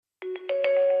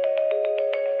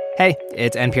Hey,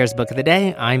 it's NPR's Book of the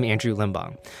Day. I'm Andrew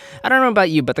Limbong. I don't know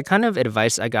about you, but the kind of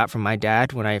advice I got from my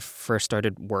dad when I first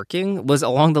started working was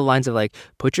along the lines of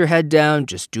put your head down,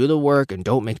 just do the work, and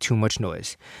don't make too much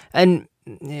noise. And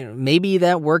maybe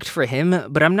that worked for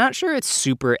him, but I'm not sure it's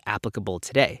super applicable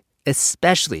today,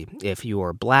 especially if you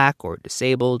are Black or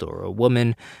disabled or a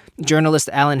woman. Journalist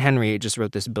Alan Henry just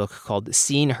wrote this book called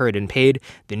Seen, Heard, and Paid,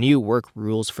 The New Work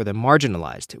Rules for the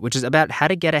Marginalized, which is about how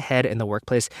to get ahead in the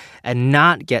workplace and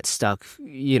not get stuck,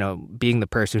 being the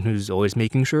person who's always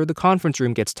making sure the conference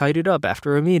room gets tidied up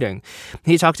after a meeting.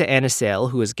 He talked to Anna Sale,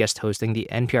 who is guest hosting the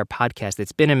NPR podcast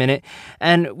It's Been a Minute,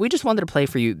 and we just wanted to play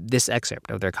for you this excerpt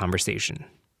of their conversation.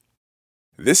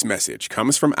 This message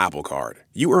comes from Apple Card.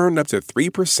 You earn up to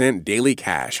 3% daily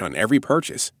cash on every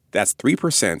purchase. That's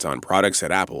 3% on products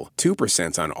at Apple,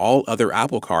 2% on all other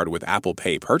Apple Card with Apple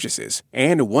Pay purchases,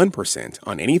 and 1%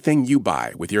 on anything you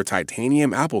buy with your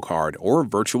titanium Apple Card or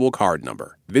virtual card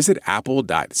number. Visit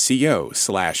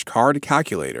apple.co/card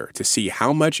calculator to see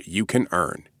how much you can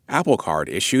earn. Apple Card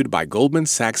issued by Goldman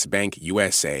Sachs Bank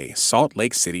USA, Salt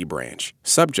Lake City branch.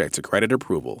 Subject to credit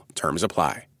approval. Terms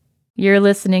apply. You're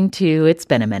listening to It's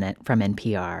Been a Minute from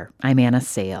NPR. I'm Anna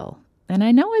Sale. And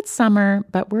I know it's summer,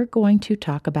 but we're going to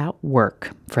talk about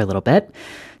work for a little bit.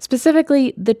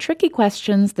 Specifically, the tricky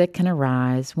questions that can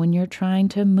arise when you're trying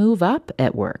to move up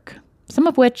at work, some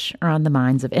of which are on the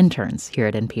minds of interns here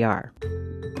at NPR.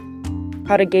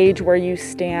 How to gauge where you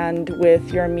stand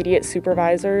with your immediate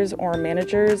supervisors or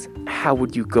managers. How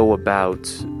would you go about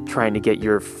trying to get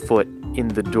your foot in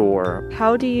the door?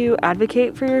 How do you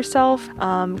advocate for yourself,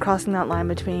 crossing that line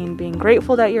between being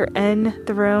grateful that you're in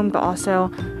the room, but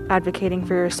also advocating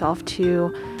for yourself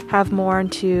to have more and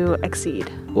to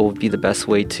exceed? What would be the best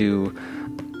way to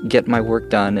get my work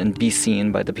done and be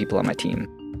seen by the people on my team?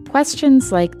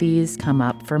 Questions like these come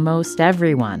up for most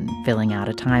everyone filling out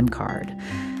a time card.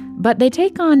 But they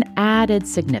take on added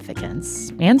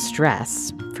significance and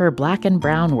stress for Black and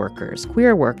brown workers,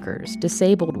 queer workers,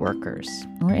 disabled workers,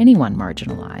 or anyone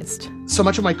marginalized. So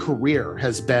much of my career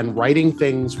has been writing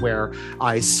things where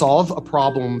I solve a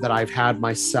problem that I've had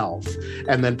myself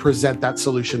and then present that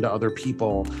solution to other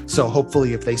people. So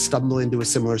hopefully if they stumble into a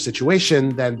similar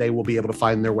situation, then they will be able to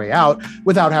find their way out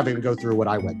without having to go through what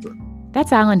I went through.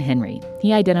 That's Alan Henry.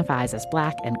 He identifies as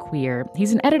Black and queer.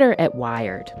 He's an editor at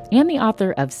Wired and the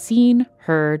author of Seen,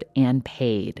 Heard, and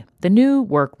Paid, The New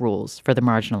Work Rules for the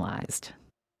Marginalized.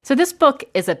 So this book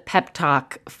is a pep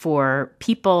talk for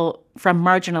people from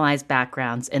marginalized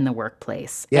backgrounds in the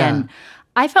workplace. Yeah. And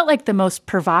I felt like the most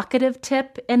provocative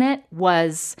tip in it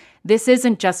was, this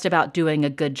isn't just about doing a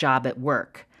good job at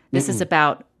work. This is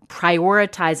about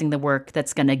prioritizing the work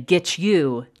that's going to get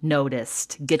you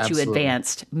noticed, get you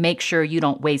advanced, make sure you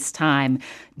don't waste time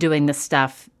doing the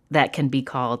stuff that can be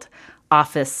called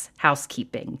office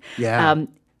housekeeping. Yeah.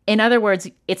 In other words,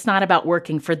 it's not about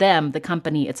working for them, the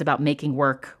company, it's about making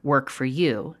work for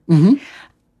you. Mm-hmm.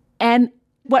 And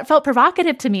what felt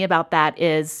provocative to me about that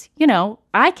is,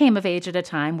 I came of age at a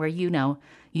time where, you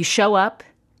show up,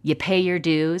 you pay your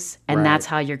dues, and that's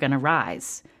how you're going to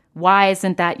rise. Why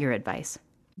isn't that your advice?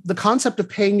 The concept of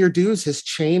paying your dues has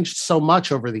changed so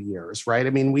much over the years, right? I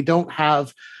mean, we don't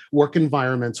have work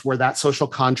environments where that social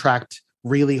contract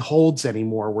really holds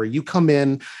anymore, where you come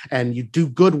in and you do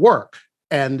good work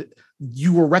and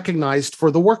you were recognized for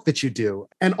the work that you do.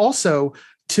 And also,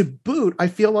 to boot, I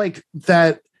feel like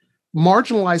that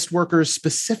marginalized workers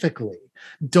specifically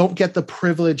don't get the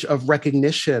privilege of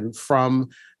recognition from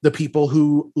the people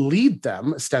who lead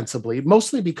them, ostensibly,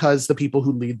 mostly because the people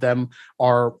who lead them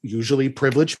are usually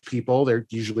privileged people. They're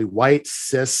usually white,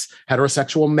 cis,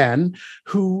 heterosexual men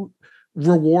who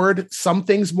reward some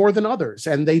things more than others.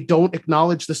 And they don't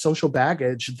acknowledge the social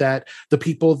baggage that the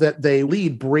people that they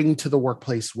lead bring to the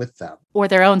workplace with them. Or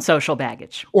their own social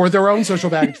baggage. Or their own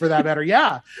social baggage, for that matter.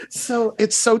 Yeah. So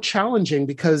it's so challenging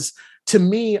because to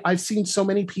me, I've seen so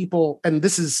many people, and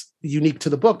this is unique to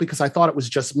the book because I thought it was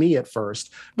just me at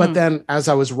first. But then as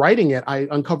I was writing it, I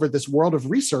uncovered this world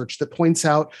of research that points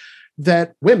out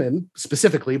that women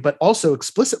specifically, but also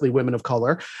explicitly women of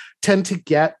color, tend to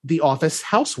get the office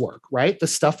housework, right? The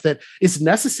stuff that is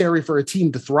necessary for a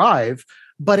team to thrive,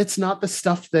 but it's not the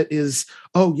stuff that is,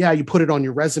 oh yeah, you put it on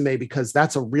your resume because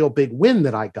that's a real big win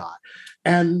that I got.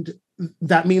 And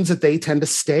that means that they tend to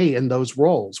stay in those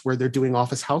roles where they're doing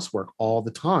office housework all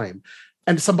the time.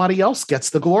 And somebody else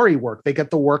gets the glory work. They get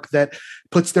the work that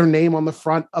puts their name on the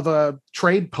front of a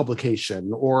trade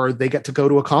publication, or they get to go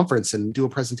to a conference and do a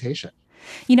presentation.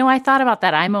 I thought about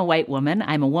that. I'm a white woman.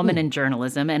 I'm a woman in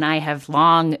journalism, and I have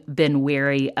long been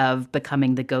wary of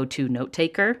becoming the go-to note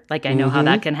taker. I know how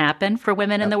that can happen for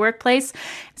women in the workplace.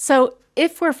 So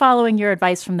if we're following your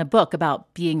advice from the book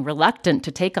about being reluctant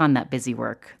to take on that busy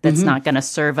work that's not going to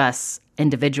serve us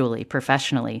individually,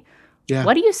 professionally,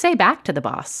 what do you say back to the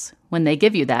boss when they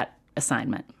give you that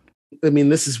assignment? I mean,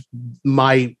 this is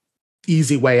my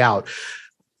easy way out.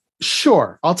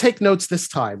 Sure, I'll take notes this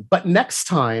time, but next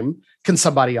time, can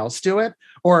somebody else do it?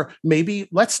 Or maybe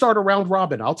let's start a round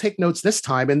robin. I'll take notes this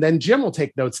time, and then Jim will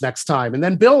take notes next time, and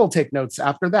then Bill will take notes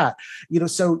after that.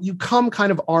 So you come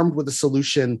kind of armed with a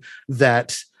solution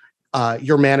that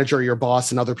your manager, your boss,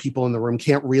 and other people in the room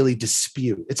can't really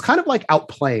dispute. It's kind of like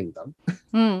outplaying them.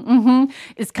 Mm-hmm.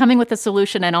 It's coming with a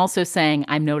solution and also saying,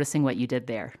 I'm noticing what you did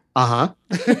there. And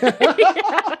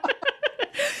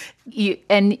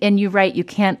you write, you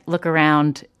can't look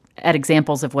around at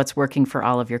examples of what's working for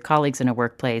all of your colleagues in a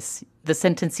workplace. The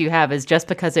sentence you have is, just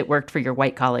because it worked for your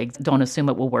white colleagues, don't assume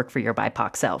it will work for your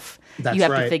BIPOC self. You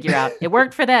have to figure out, it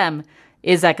worked for them.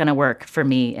 Is that going to work for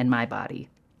me and my body?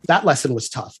 That lesson was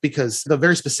tough because the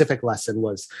very specific lesson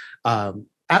was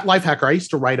at Lifehacker, I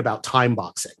used to write about time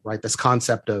boxing, right? This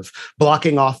concept of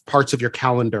blocking off parts of your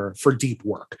calendar for deep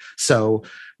work. So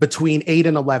between 8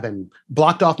 and 11,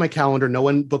 blocked off my calendar. No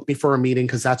one booked me for a meeting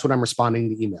because that's when I'm responding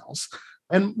to emails.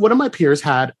 And one of my peers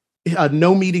had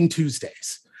no meeting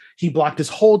Tuesdays. He blocked his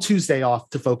whole Tuesday off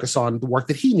to focus on the work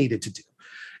that he needed to do.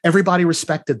 Everybody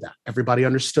respected that. Everybody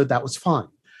understood that was fine.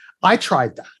 I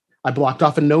tried that. I blocked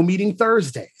off a no meeting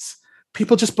Thursdays.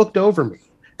 People just booked over me.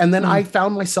 And then I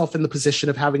found myself in the position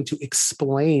of having to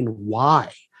explain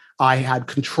why I had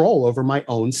control over my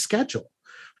own schedule.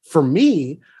 For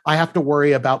me, I have to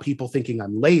worry about people thinking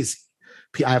I'm lazy.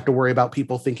 I have to worry about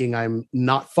people thinking I'm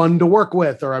not fun to work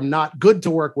with, or I'm not good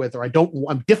to work with, or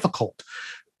I'm difficult.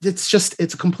 It's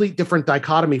a complete different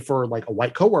dichotomy for like a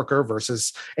white coworker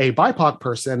versus a BIPOC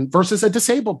person versus a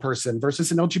disabled person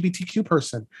versus an LGBTQ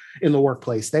person in the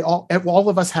workplace. All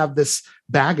of us have this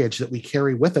baggage that we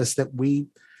carry with us that we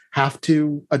have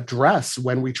to address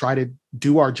when we try to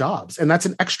do our jobs. And that's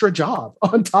an extra job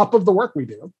on top of the work we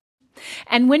do.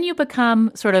 And when you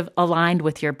become sort of aligned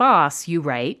with your boss, you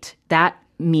write, that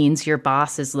means your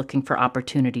boss is looking for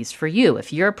opportunities for you.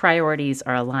 If your priorities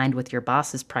are aligned with your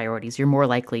boss's priorities, you're more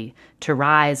likely to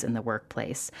rise in the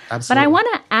workplace. Absolutely. But I want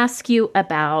to ask you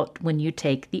about when you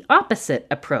take the opposite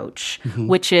approach,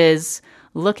 which is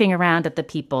looking around at the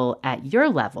people at your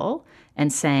level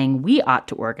and saying, we ought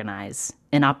to organize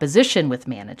in opposition with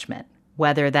management.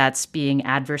 Whether that's being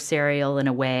adversarial in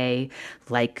a way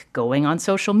like going on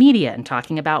social media and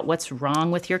talking about what's wrong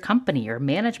with your company or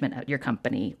management at your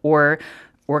company, or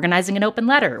organizing an open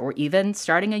letter, or even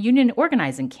starting a union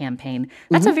organizing campaign.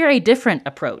 That's a very different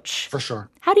approach. For sure.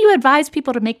 How do you advise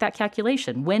people to make that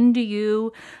calculation? When do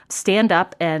you stand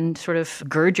up and sort of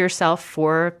gird yourself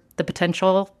for the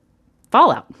potential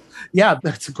fallout? Yeah,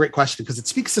 that's a great question because it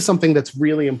speaks to something that's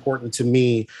really important to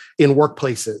me in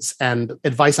workplaces, and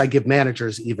advice I give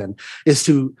managers even is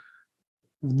to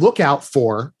look out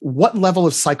for what level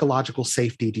of psychological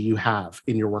safety do you have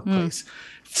in your workplace.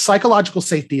 Psychological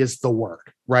safety is the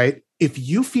word, right? If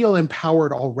you feel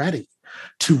empowered already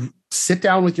to sit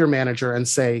down with your manager and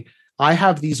say, I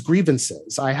have these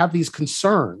grievances, I have these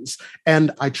concerns,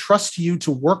 and I trust you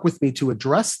to work with me to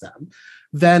address them,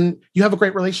 then you have a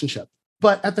great relationship.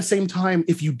 But at the same time,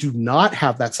 if you do not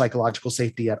have that psychological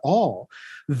safety at all,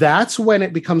 that's when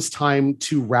it becomes time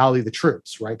to rally the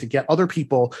troops, right? To get other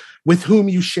people with whom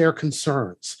you share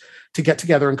concerns to get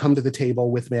together and come to the table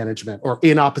with management or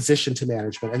in opposition to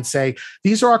management and say,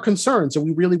 these are our concerns and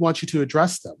we really want you to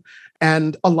address them.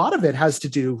 And a lot of it has to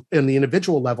do in the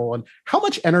individual level on how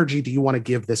much energy do you want to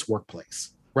give this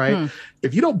workplace? Right?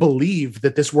 If you don't believe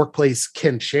that this workplace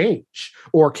can change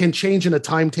or can change in a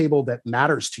timetable that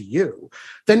matters to you,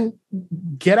 then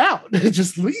get out,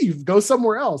 just leave, go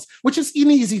somewhere else, which is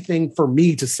an easy thing for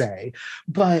me to say.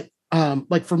 But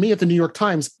like for me at the New York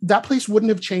Times, that place wouldn't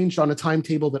have changed on a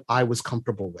timetable that I was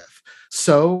comfortable with.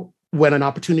 So when an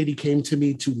opportunity came to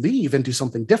me to leave and do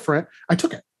something different, I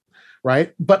took it.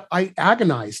 Right. But I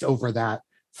agonized over that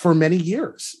for many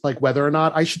years, like whether or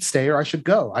not I should stay or I should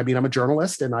go. I mean, I'm a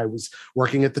journalist and I was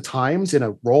working at the Times in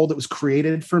a role that was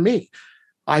created for me.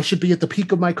 I should be at the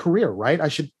peak of my career, right? I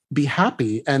should be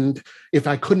happy. And if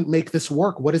I couldn't make this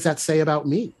work, what does that say about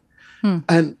me?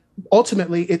 And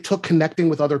ultimately, it took connecting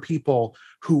with other people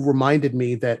who reminded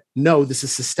me that, no, this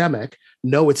is systemic.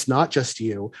 No, it's not just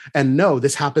you. And no,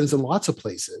 this happens in lots of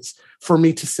places. For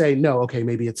me to say, no, okay,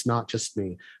 maybe it's not just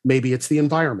me. Maybe it's the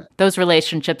environment. Those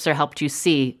relationships are helped you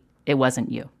see it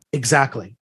wasn't you.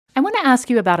 Exactly. I want to ask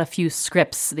you about a few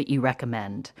scripts that you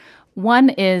recommend. One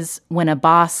is when a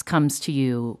boss comes to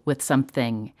you with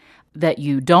something that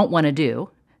you don't want to do,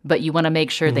 but you want to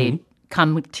make sure they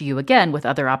come to you again with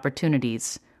other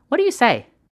opportunities. What do you say?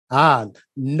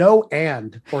 No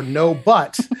and or no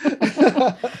but.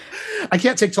 I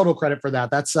can't take total credit for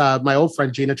that. That's my old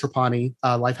friend Gina Trapani,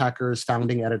 Lifehackers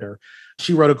founding editor.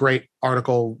 She wrote a great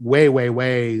article way, way,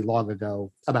 way long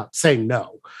ago about saying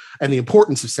no and the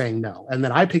importance of saying no. And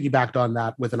then I piggybacked on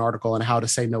that with an article on how to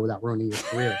say no without ruining your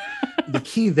career. The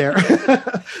key there,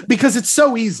 because it's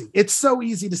so easy. It's so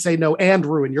easy to say no and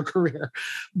ruin your career.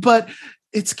 But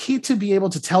it's key to be able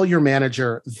to tell your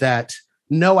manager that,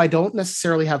 no, I don't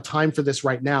necessarily have time for this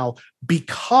right now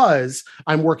because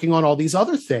I'm working on all these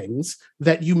other things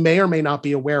that you may or may not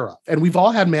be aware of. And we've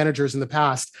all had managers in the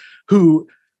past who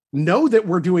know that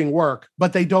we're doing work,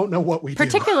 but they don't know what we do.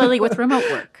 Particularly with remote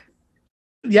work.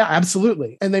 Yeah,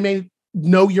 absolutely. And they may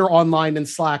know you're online in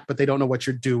Slack, but they don't know what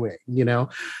you're doing, you know?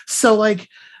 So like,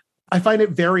 I find it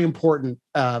very important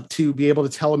to be able to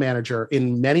tell a manager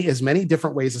in as many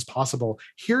different ways as possible,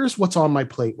 here's what's on my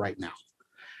plate right now.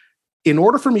 In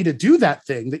order for me to do that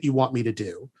thing that you want me to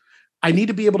do, I need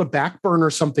to be able to back burner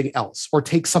something else or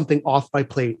take something off my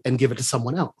plate and give it to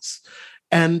someone else.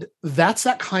 And that's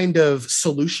that kind of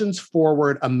solutions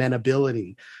forward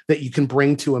amenability that you can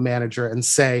bring to a manager and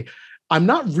say, I'm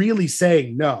not really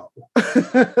saying no,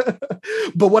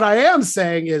 but what I am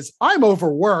saying is I'm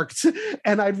overworked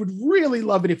and I would really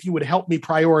love it if you would help me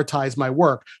prioritize my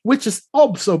work, which is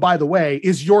also, by the way,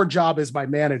 is your job as my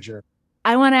manager.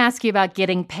 I want to ask you about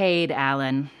getting paid,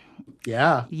 Alan.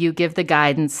 Yeah. You give the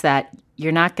guidance that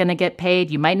you're not going to get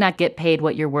paid. You might not get paid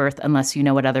what you're worth unless you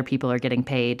know what other people are getting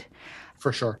paid.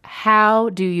 For sure. How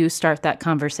do you start that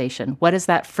conversation? What is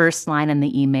that first line in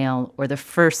the email or the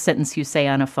first sentence you say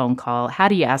on a phone call? How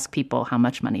do you ask people how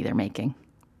much money they're making?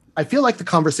 I feel like the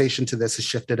conversation to this has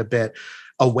shifted a bit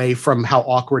away from how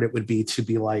awkward it would be to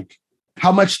be like,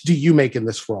 how much do you make in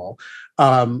this role?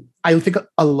 I think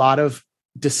a lot of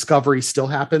discovery still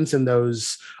happens in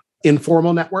those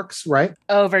informal networks, right?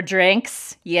 Over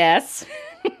drinks, yes.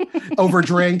 Over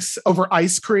drinks, over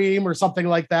ice cream or something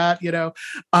like that, you know?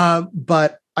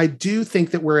 But I do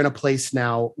think that we're in a place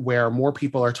now where more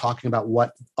people are talking about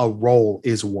what a role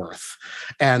is worth.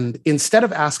 And instead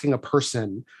of asking a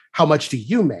person, how much do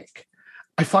you make?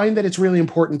 I find that it's really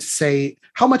important to say,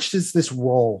 how much does this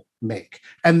role make?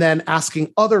 And then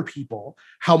asking other people,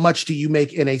 how much do you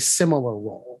make in a similar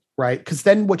role? Right? Because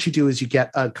then what you do is you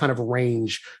get a kind of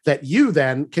range that you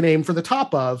then can aim for the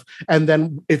top of. And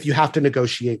then if you have to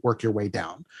negotiate, work your way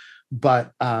down.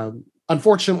 But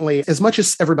unfortunately, as much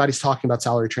as everybody's talking about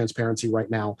salary transparency right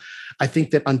now, I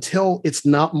think that until it's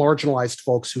not marginalized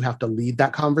folks who have to lead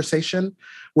that conversation,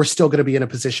 we're still going to be in a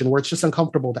position where it's just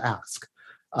uncomfortable to ask.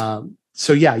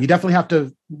 So yeah, you definitely have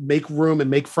to make room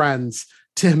and make friends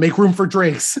to make room for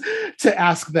drinks to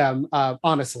ask them,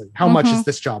 honestly, how much is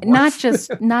this job worth?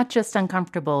 Not just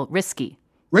uncomfortable, risky.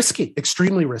 Risky,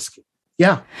 extremely risky.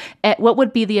 Yeah. What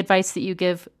would be the advice that you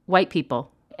give white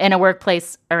people in a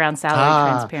workplace around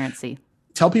salary transparency?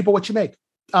 Tell people what you make.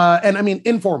 And I mean,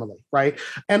 informally, right?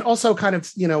 And also kind of,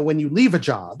 you know, when you leave a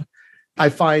job, I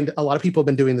find a lot of people have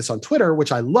been doing this on Twitter,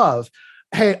 which I love.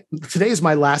 Hey, today's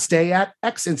my last day at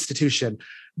X institution.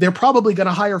 They're probably going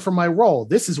to hire for my role.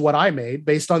 This is what I made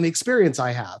based on the experience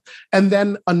I have. And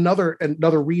then another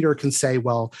reader can say,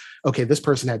 well, okay, this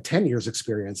person had 10 years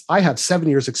experience. I have 7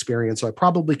 years experience, so I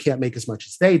probably can't make as much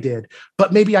as they did,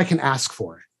 but maybe I can ask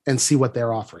for it and see what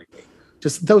they're offering me.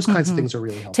 Just those kinds of things are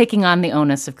really helpful. Taking on the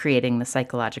onus of creating the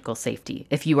psychological safety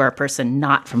if you are a person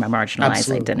not from a marginalized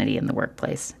identity in the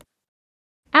workplace.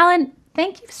 Alan,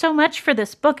 thank you so much for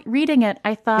this book. Reading it,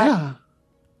 I thought,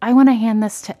 I want to hand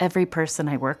this to every person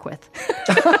I work with.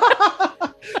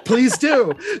 Please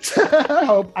do.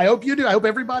 I hope you do. I hope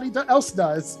everybody else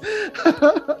does.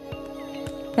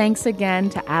 Thanks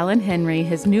again to Alan Henry.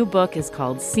 His new book is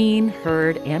called Seen,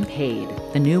 Heard, and Paid: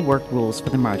 The New Work Rules for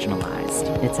the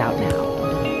Marginalized. It's out now.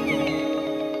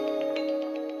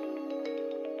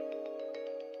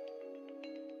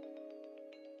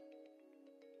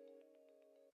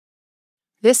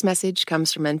 This message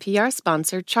comes from NPR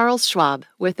sponsor Charles Schwab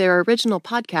with their original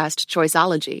podcast,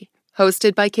 Choiceology.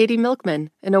 Hosted by Katie Milkman,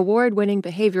 an award-winning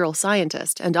behavioral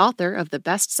scientist and author of the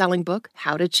best-selling book,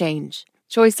 How to Change.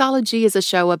 Choiceology is a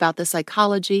show about the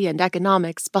psychology and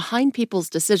economics behind people's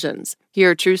decisions.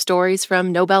 Hear true stories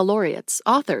from Nobel laureates,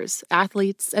 authors,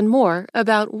 athletes, and more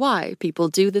about why people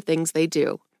do the things they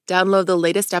do. Download the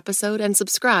latest episode and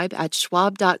subscribe at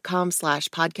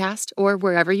schwab.com/podcast or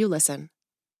wherever you listen.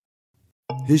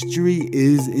 History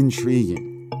is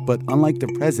intriguing, but unlike the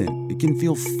present, it can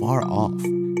feel far off.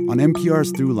 On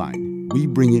NPR's Throughline, we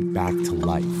bring it back to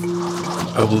life.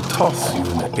 I will toss you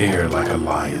in the air like a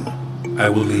lion. I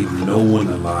will leave no one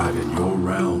alive in your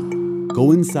realm.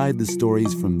 Go inside the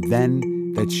stories from then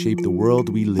that shape the world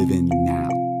we live in now.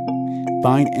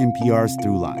 Find NPR's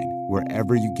Throughline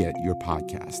wherever you get your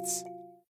podcasts.